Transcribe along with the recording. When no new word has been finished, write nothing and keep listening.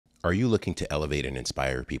Are you looking to elevate and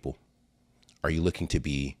inspire people? Are you looking to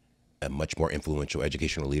be a much more influential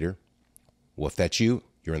educational leader? Well, if that's you,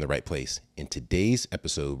 you're in the right place. In today's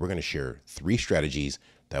episode, we're going to share 3 strategies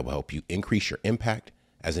that will help you increase your impact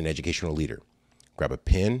as an educational leader. Grab a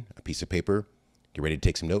pen, a piece of paper, get ready to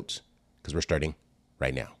take some notes because we're starting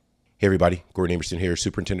right now. Hey everybody, Gordon Amerson here,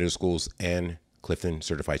 Superintendent of Schools and Clifton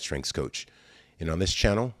Certified Strengths Coach. And on this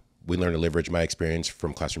channel, we learn to leverage my experience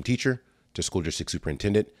from classroom teacher to school district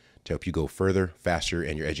superintendent to help you go further, faster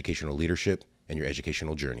in your educational leadership and your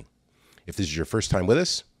educational journey. If this is your first time with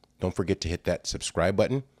us, don't forget to hit that subscribe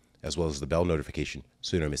button as well as the bell notification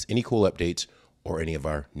so you don't miss any cool updates or any of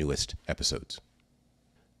our newest episodes.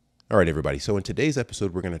 All right, everybody. So in today's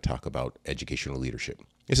episode, we're going to talk about educational leadership.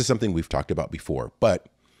 This is something we've talked about before, but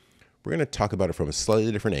we're going to talk about it from a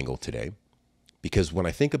slightly different angle today, because when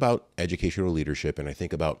I think about educational leadership and I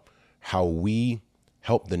think about how we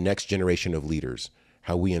help the next generation of leaders,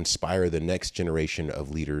 how we inspire the next generation of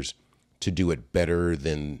leaders to do it better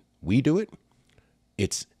than we do it,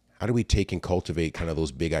 it's how do we take and cultivate kind of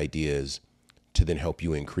those big ideas to then help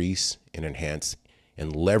you increase and enhance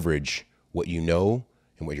and leverage what you know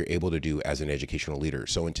and what you're able to do as an educational leader.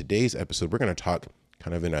 So in today's episode, we're going to talk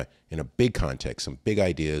kind of in a big context, some big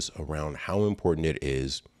ideas around how important it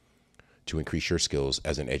is to increase your skills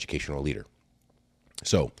as an educational leader.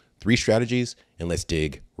 So 3 strategies, and let's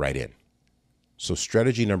dig right in. So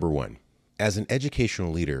strategy number 1, as an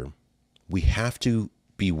educational leader, we have to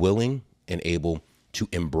be willing and able to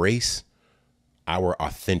embrace our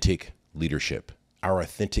authentic leadership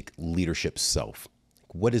self.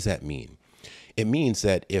 What does that mean? It means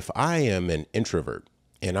that if I am an introvert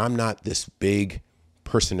and I'm not this big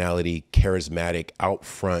personality, charismatic, out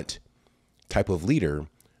front type of leader,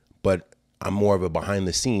 but I'm more of a behind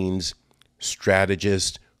the scenes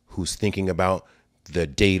strategist who's thinking about the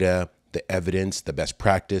data, the evidence, the best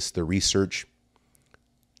practice, the research.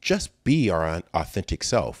 Just be our authentic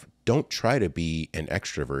self. Don't try to be an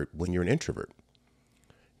extrovert when you're an introvert.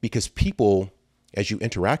 Because people, as you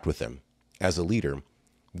interact with them as a leader,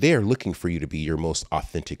 they're looking for you to be your most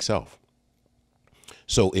authentic self.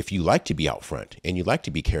 So if you like to be out front and you like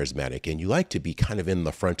to be charismatic and you like to be kind of in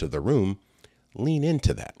the front of the room, lean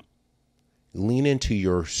into that. Lean into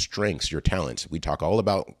your strengths, your talents. We talk all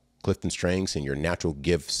about CliftonStrengths and your natural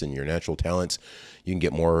gifts and your natural talents. You can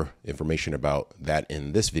get more information about that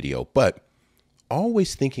in this video, but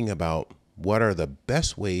always thinking about what are the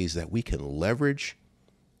best ways that we can leverage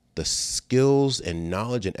the skills and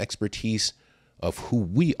knowledge and expertise of who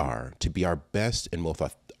we are to be our best and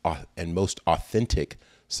most authentic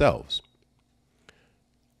selves.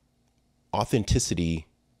 Authenticity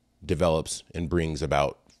develops and brings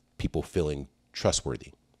about people feeling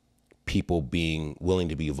trustworthy, people being willing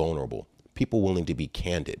to be vulnerable, people willing to be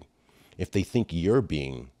candid. If they think you're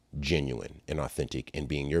being genuine and authentic and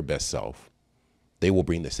being your best self, they will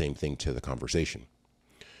bring the same thing to the conversation.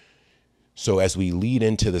 So as we lead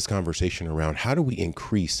into this conversation around how do we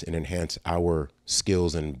increase and enhance our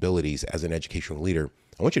skills and abilities as an educational leader,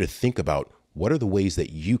 I want you to think about what are the ways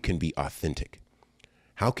that you can be authentic?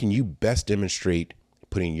 How can you best demonstrate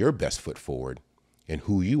putting your best foot forward and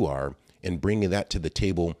who you are and bringing that to the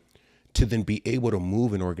table to then be able to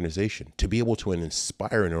move an organization, to be able to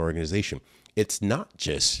inspire an organization. It's not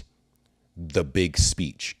just the big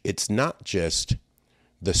speech. It's not just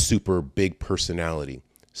the super big personality.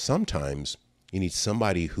 Sometimes you need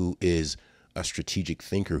somebody who is a strategic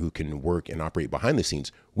thinker who can work and operate behind the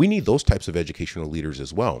scenes. We need those types of educational leaders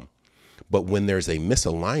as well. But when there's a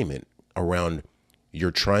misalignment around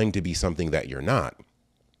you're trying to be something that you're not,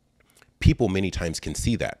 people many times can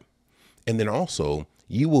see that. And then also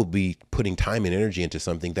you will be putting time and energy into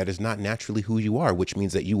something that is not naturally who you are, which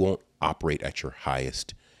means that you won't operate at your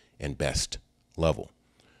highest and best level.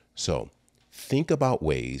 So think about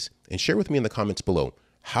ways and share with me in the comments below.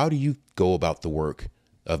 How do you go about the work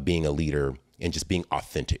of being a leader and just being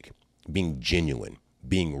authentic, being genuine,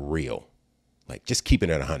 being real, like just keeping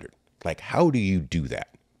it 100? Like, how do you do that?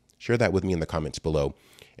 Share that with me in the comments below.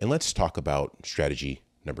 And let's talk about strategy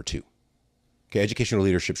number 2. Okay, educational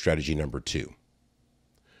leadership strategy number 2,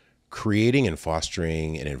 creating and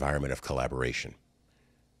fostering an environment of collaboration.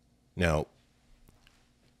 Now,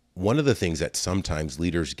 one of the things that sometimes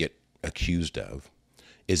leaders get accused of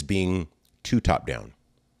is being too top down,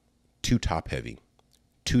 too top heavy,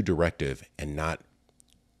 too directive, and not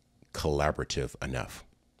collaborative enough.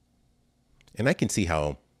 And I can see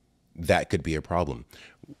how that could be a problem.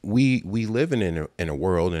 We live in a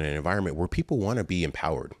world, in an environment where people want to be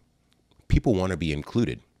empowered. People want to be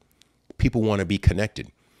included. People want to be connected.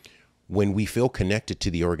 When we feel connected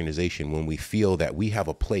to the organization, when we feel that we have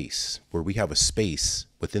a place where we have a space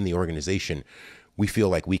within the organization, we feel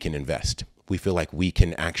like we can invest. We feel like we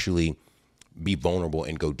can actually be vulnerable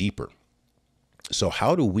and go deeper. So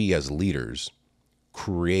how do we as leaders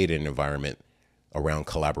create an environment around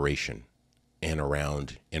collaboration and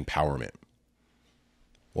around empowerment?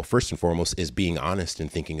 Well, first and foremost is being honest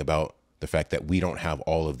and thinking about the fact that we don't have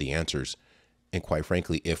all of the answers. And quite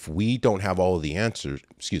frankly, if we don't have all of the answers,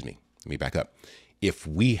 let me back up. If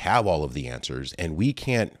we have all of the answers and we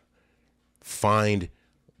can't find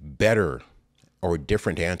better or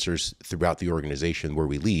different answers throughout the organization where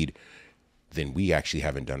we lead, then we actually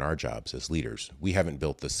haven't done our jobs as leaders. We haven't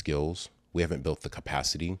built the skills. We haven't built the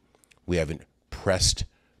capacity. We haven't pressed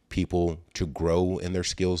people to grow in their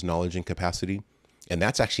skills, knowledge, and capacity. And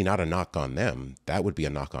that's actually not a knock on them. That would be a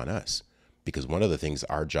knock on us. Because one of the things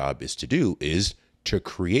our job is to do is to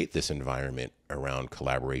create this environment around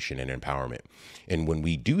collaboration and empowerment. And when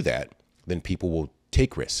we do that, then people will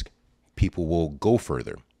take risk. People will go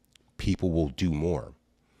further. People will do more.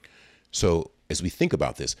 So as we think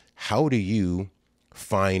about this, how do you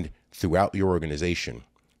find throughout your organization,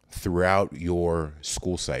 throughout your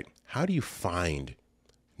school site, how do you find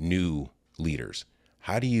new leaders?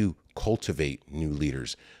 How do you cultivate new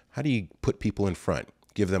leaders? How do you put people in front,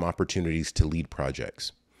 give them opportunities to lead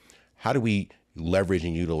projects? How do we leverage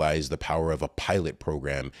and utilize the power of a pilot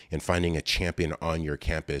program and finding a champion on your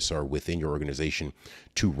campus or within your organization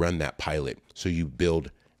to run that pilot? So you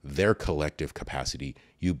build their collective capacity,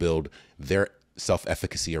 you build their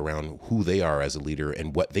self-efficacy around who they are as a leader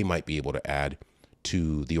and what they might be able to add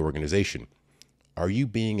to the organization. Are you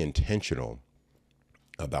being intentional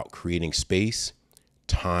about creating space,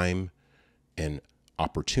 time, and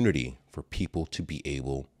opportunity for people to be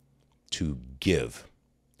able to give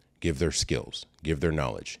their skills, give their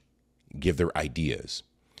knowledge, give their ideas?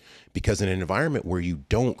 Because in an environment where you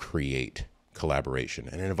don't create collaboration,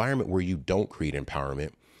 and an environment where you don't create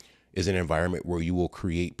empowerment, is an environment where you will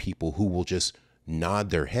create people who will just nod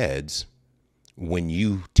their heads when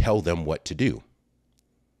you tell them what to do.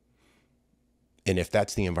 And if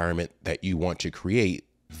that's the environment that you want to create,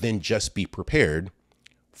 then just be prepared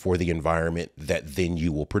for the environment that then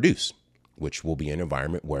you will produce, which will be an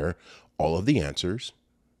environment where all of the answers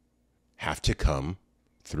have to come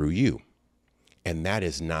through you. And that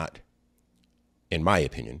is not, in my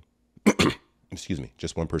opinion,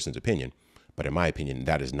 just one person's opinion, but in my opinion,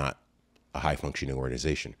 that is not a high-functioning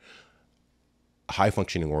organization. A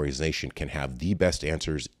high-functioning organization can have the best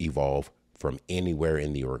answers evolve from anywhere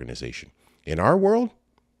in the organization. In our world,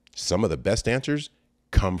 some of the best answers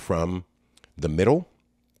come from the middle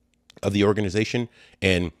of the organization.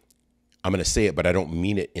 And I'm going to say it, but I don't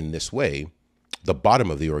mean it in this way. The bottom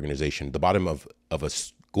of the organization, the bottom of a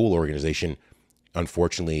school organization,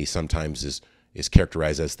 unfortunately, sometimes is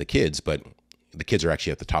characterized as the kids, but the kids are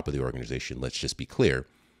actually at the top of the organization. Let's just be clear.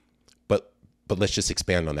 But let's just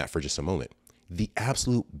expand on that for just a moment. The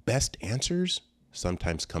absolute best answers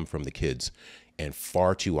sometimes come from the kids. And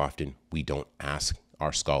far too often, we don't ask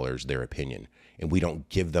our scholars their opinion, and we don't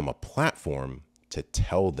give them a platform to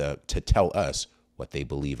tell us what they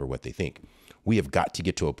believe or what they think. We have got to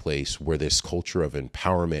get to a place where this culture of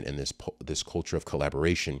empowerment and this culture of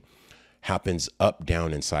collaboration happens up,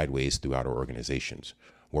 down, and sideways throughout our organizations,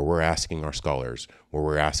 where we're asking our scholars, where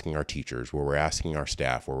we're asking our teachers, where we're asking our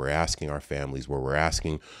staff, where we're asking our families, where we're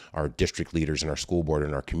asking our district leaders and our school board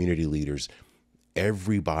and our community leaders.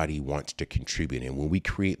 Everybody wants to contribute. And when we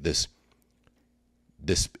create this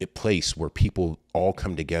place where people all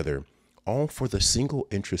come together, all for the single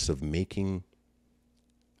interest of making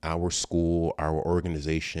our school, our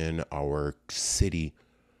organization, our city,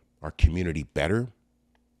 our community better,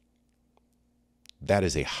 that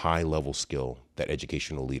is a high level skill that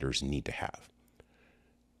educational leaders need to have.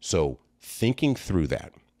 So thinking through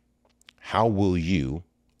that, how will you,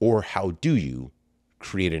 or how do you,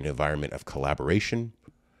 create an environment of collaboration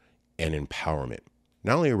and empowerment?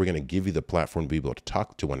 Not only are we going to give you the platform to be able to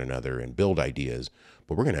talk to one another and build ideas,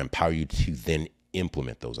 but we're going to empower you to then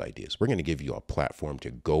implement those ideas. We're going to give you a platform to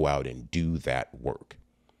go out and do that work.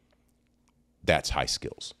 That's high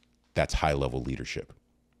skills. That's high level leadership.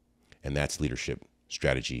 And that's leadership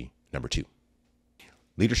strategy number 2.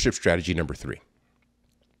 Leadership strategy number 3.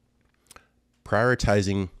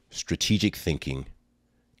 Prioritizing strategic thinking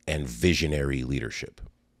and visionary leadership.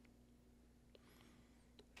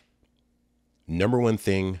 Number one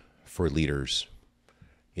thing for leaders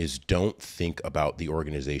is don't think about the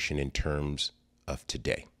organization in terms of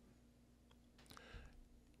today.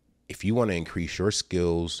 If you want to increase your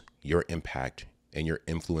skills, your impact, and your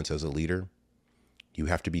influence as a leader, You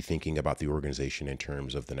have to be thinking about the organization in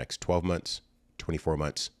terms of the next 12 months, 24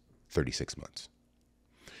 months, 36 months.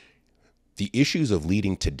 The issues of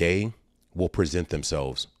leading today will present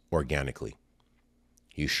themselves organically.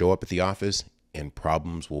 You show up at the office and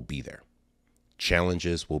problems will be there.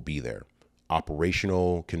 Challenges will be there.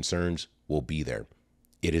 Operational concerns will be there.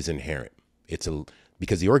 It is inherent.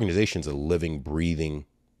 Because the organization is a living, breathing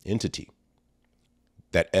entity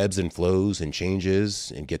that ebbs and flows and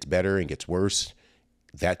changes and gets better and gets worse.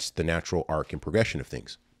 That's the natural arc and progression of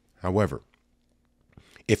things. However,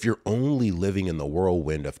 if you're only living in the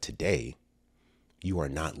whirlwind of today, you are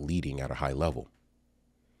not leading at a high level.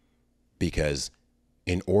 Because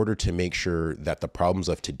in order to make sure that the problems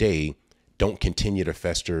of today don't continue to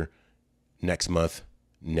fester next month,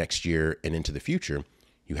 next year, and into the future,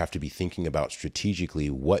 you have to be thinking about strategically,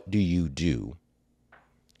 what do you do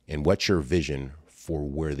and what's your vision for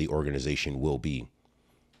where the organization will be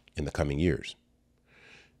in the coming years?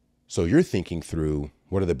 So you're thinking through,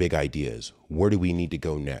 what are the big ideas? Where do we need to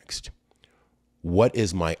go next? What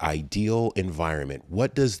is my ideal environment?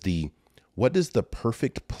 What does the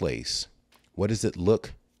perfect place, what does it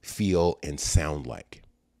look, feel, and sound like?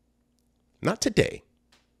 Not today,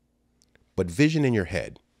 but vision in your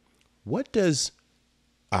head. What does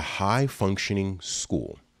a high functioning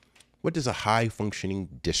school, what does a high functioning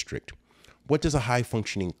district, what does a high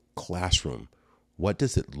functioning classroom, what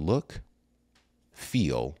does it look,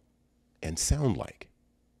 feel, and sound like?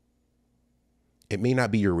 It may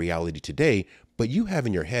not be your reality today, but you have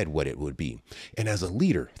in your head what it would be. And as a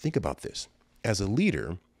leader, think about this. As a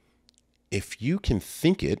leader, if you can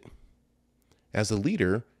think it, as a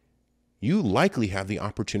leader, you likely have the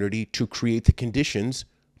opportunity to create the conditions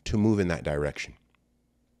to move in that direction.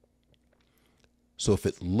 So if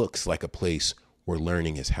it looks like a place where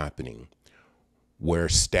learning is happening, where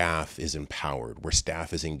staff is empowered, where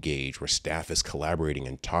staff is engaged, where staff is collaborating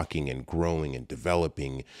and talking and growing and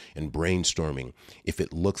developing and brainstorming, if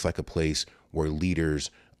it looks like a place where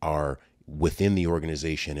leaders are within the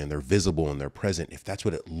organization and they're visible and they're present, if that's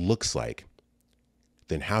what it looks like,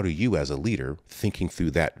 then how do you as a leader, thinking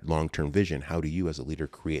through that long-term vision, how do you as a leader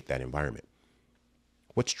create that environment?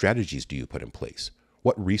 What strategies do you put in place?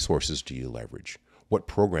 What resources do you leverage? What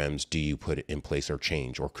programs do you put in place or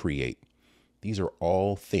change or create? These are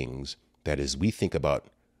all things that as we think about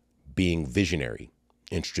being visionary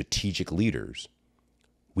and strategic leaders,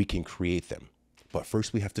 we can create them. But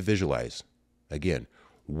first we have to visualize. Again,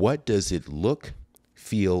 what does it look,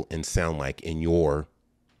 feel, and sound like in your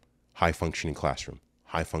high-functioning classroom,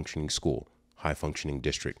 high-functioning school, high-functioning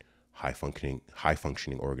district,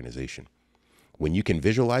 high-functioning organization? When you can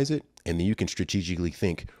visualize it, and then you can strategically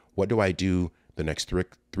think, what do I do the next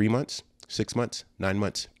 3 months, 6 months, 9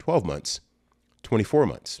 months, 12 months, 24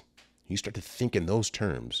 months? You start to think in those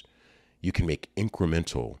terms, you can make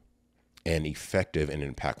incremental and effective and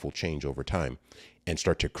impactful change over time and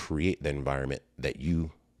start to create the environment that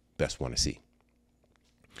you best want to see.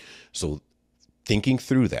 So thinking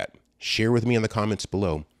through that, share with me in the comments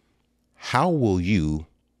below, how will you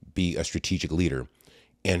be a strategic leader,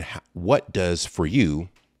 and what does for you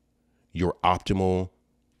your optimal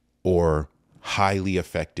or highly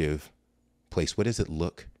effective place, what does it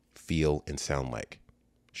look, feel, and sound like?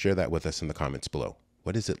 Share that with us in the comments below.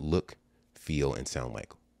 What does it look, feel, and sound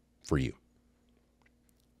like for you?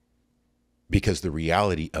 Because the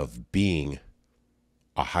reality of being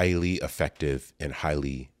a highly effective and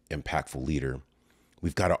highly impactful leader,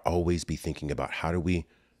 we've got to always be thinking about, how do we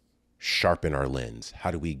sharpen our lens?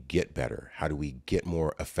 How do we get better? How do we get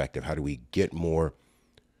more effective? How do we get more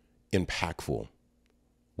impactful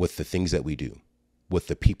with the things that we do, with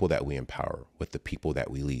the people that we empower, with the people that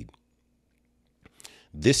we lead?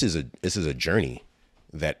 This is a journey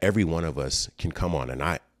that every one of us can come on. And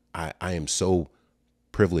I am so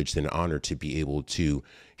privileged and honored to be able to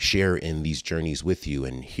share in these journeys with you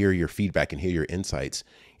and hear your feedback and hear your insights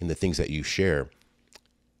in the things that you share,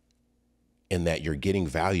 and that you're getting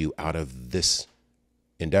value out of this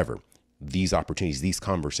endeavor, these opportunities, these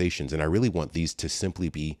conversations. And I really want these to simply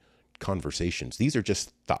be conversations. These are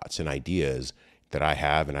just thoughts and ideas that I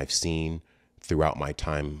have and I've seen throughout my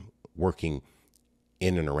time working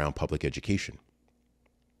in and around public education.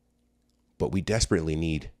 But we desperately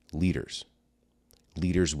need leaders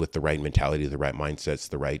with the right mentality, the right mindsets,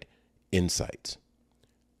 the right insights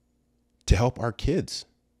to help our kids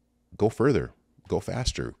go further, go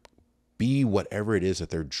faster, be whatever it is that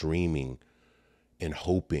they're dreaming and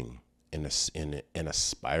hoping and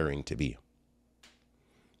aspiring to be.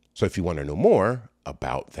 So if you want to know more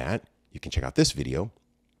about that, you can check out this video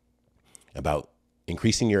about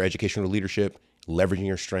increasing your educational leadership, leveraging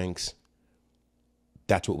your strengths.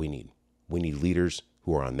 That's what we need. We need leaders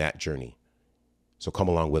who are on that journey. So come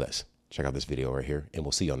along with us. Check out this video right here, and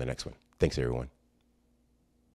we'll see you on the next one. Thanks, everyone.